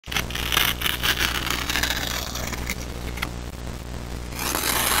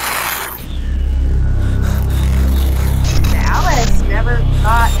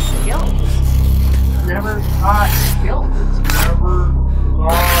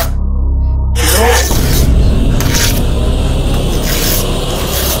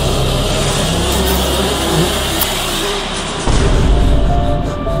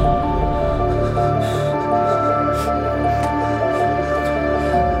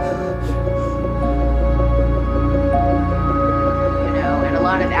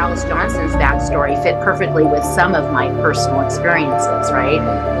Alice Johnson's backstory fit perfectly with some of my personal experiences, right?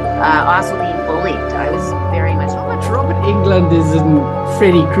 Also being bullied. I was very much... How much Robert Englund is in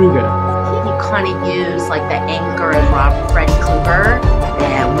Freddy Krueger? You kind of use like the anger of Freddy Krueger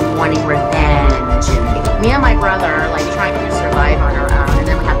and wanting revenge. And me and my brother like trying to survive on our own, and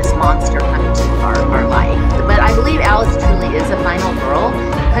then we have this monster come into our life. But I believe Alice truly is a final girl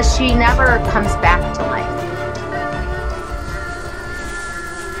because she never comes back to life.